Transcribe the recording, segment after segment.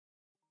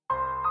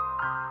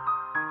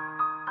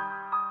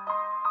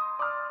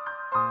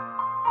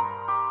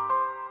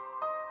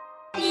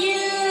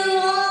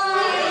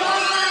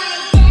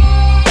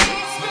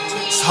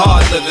It's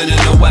hard living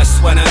in the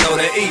West when I know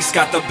the East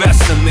got the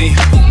best of me.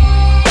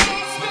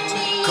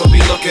 Could be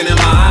looking in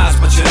my eyes,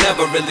 but you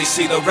never really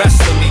see the rest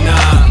of me,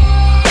 nah.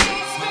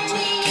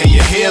 Can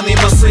you hear me,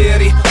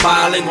 Masiri?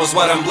 Bilingual's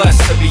what I'm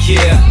blessed to be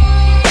here.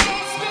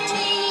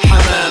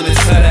 حمام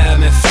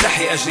السلام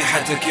افتحي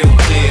أجنحتك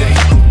وطيري.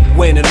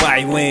 وين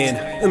الوعي وين؟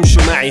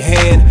 امشوا معي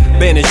هين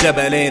بين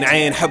الجبلين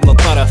عين حبل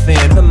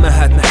الطرفين.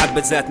 امهاتنا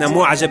حبت ذاتنا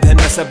مو عجبهن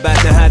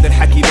مسباتنا. هذا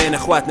الحكي بين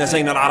اخواتنا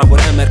زينا العرب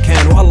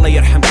والامريكان. والله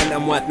يرحم كل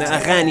امواتنا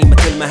اغاني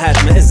مثل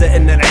مهاتنا. اذا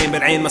ان العين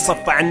بالعين ما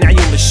صفى عنا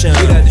عيون الشام.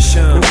 بلاد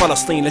الشام من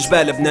فلسطين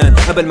لجبال لبنان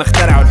قبل ما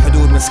اخترعوا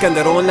الحدود من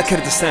اسكندرون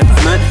لكردستان.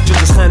 فهمان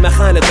جنكيز خان ما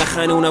خالد ما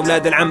خانونا.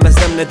 اولاد العم بس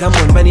دمنا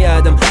دمهم. بني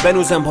ادم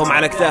بنوا ذنبهم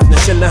على كتافنا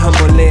شلنا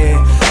همهم.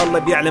 ليه؟ الله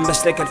بيعلم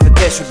بس ليك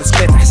الفتاش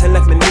والبسكليت احسن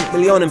لك من 100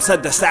 مليون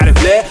مسدس.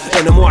 تعرف ليه؟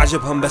 لانه مو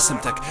عجبهم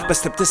بسمتك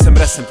بس تبتسم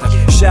رسمتك.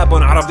 شاب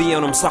عربيا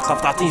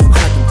ومثقف تعطيهم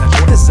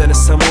خاتمتك. وإذا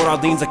لسه مو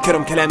راضين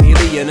ذكرهم كلام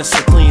إيليا نص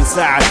طين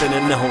ساعة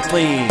إنه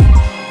طين.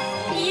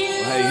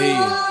 وهي هي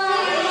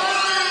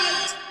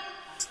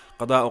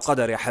قضاء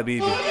وقدر يا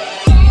حبيبي.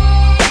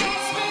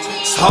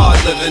 It's hard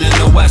living in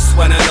the West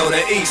when I know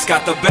the East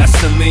got the best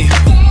of me.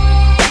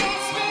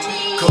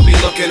 Could be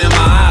looking in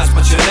my eyes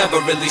but you never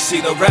really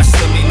see the rest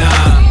of me,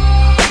 nah.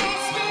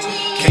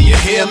 Can you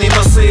hear me,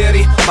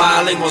 Masiri?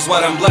 Bilingual's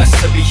what I'm blessed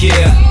to be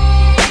here.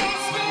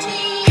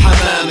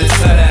 حمام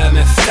السلام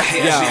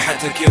افتحي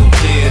أجنحتك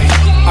وطيري.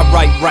 I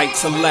write right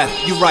to left,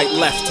 you write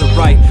left to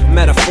right.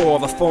 Metaphor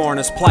of a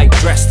foreigner's plight,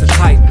 dressed to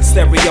tight.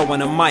 Stereo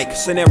and a mic,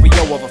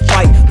 scenario of a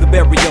fight. The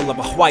burial of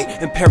a white,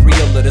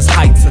 imperial at his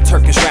heights. A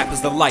Turkish rap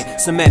is the light,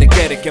 Semitic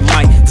etiquette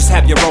might. Just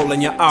have you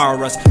rolling your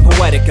auras,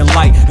 poetic and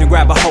light. And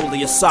grab a hold of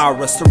your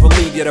sorrows to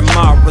relieve your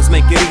tomorrows.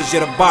 Make it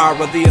easier to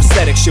borrow the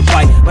aesthetics you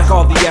bite. Like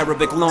all the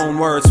Arabic loan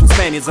words from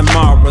Spaniards and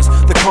Maras.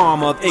 The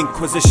karma of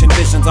Inquisition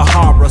visions of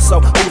horror. So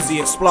who's the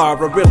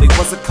explorer really?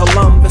 Was it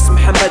Columbus,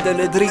 Muhammad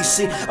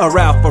al-Idrisi, or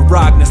Ralph or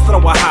Rognus?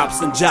 Throw a hops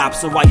and jobs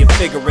and while you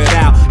figure it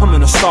out. I'm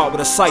gonna start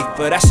with a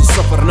cipher, that's just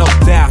suffer no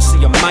doubt. So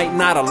you might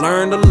not have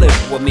learned to live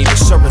with me, but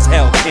sure as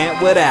hell can't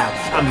without.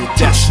 I'm your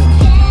destiny.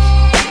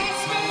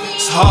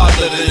 It's hard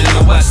living in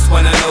the West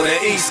when I know the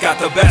East got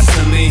the best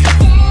of me.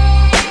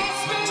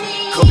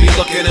 Could be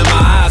looking in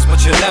my eyes, but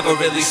you never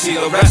really see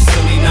the rest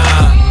of me,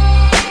 nah.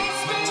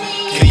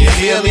 Can you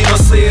hear me,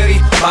 Masiri?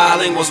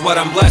 Bilingual's what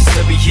I'm blessed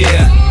to be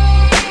here.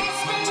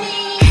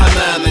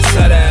 حمام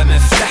السلام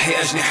افتحي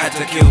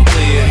أجنحتك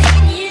وطيري.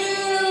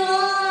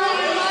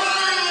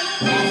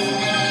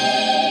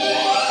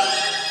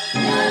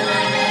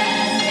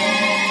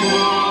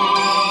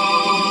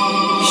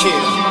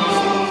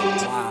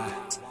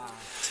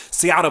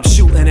 See Arabs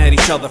shooting at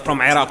each other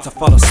from Iraq to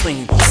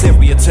Palestine,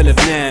 Syria to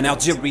Lebanon,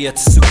 Algeria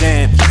to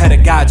Sudan.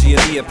 Pedagogy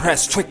of the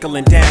oppressed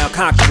trickling down,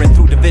 conquering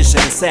through division,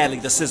 and sadly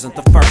this isn't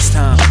the first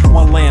time.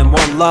 One land,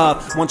 one love,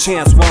 one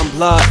chance, one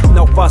blood.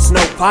 No fuss,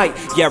 no fight,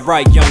 yeah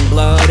right, young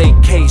blood.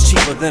 AK's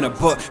cheaper than a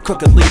book,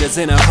 crooked leaders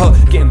in a hook,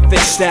 getting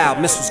fished out,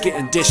 missiles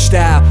getting dished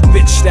out.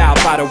 Bitched out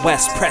by the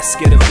West press,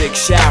 get a big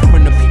shout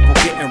from the people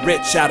getting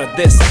rich out of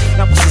this.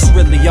 Now what's this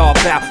really all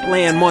about?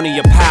 Land, money,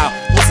 or power?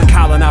 What's the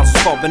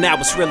colonizers' fault? But now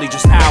it's really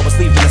just ours.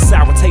 Leaving a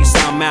sour taste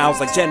in our mouths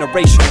like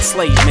generational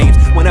slave names.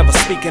 Whenever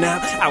speaking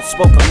out,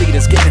 outspoken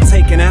leaders getting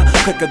taken out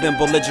quicker than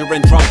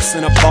belligerent drunks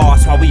in a bar.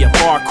 That's why we a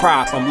far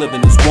cry from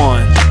living as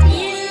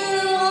one.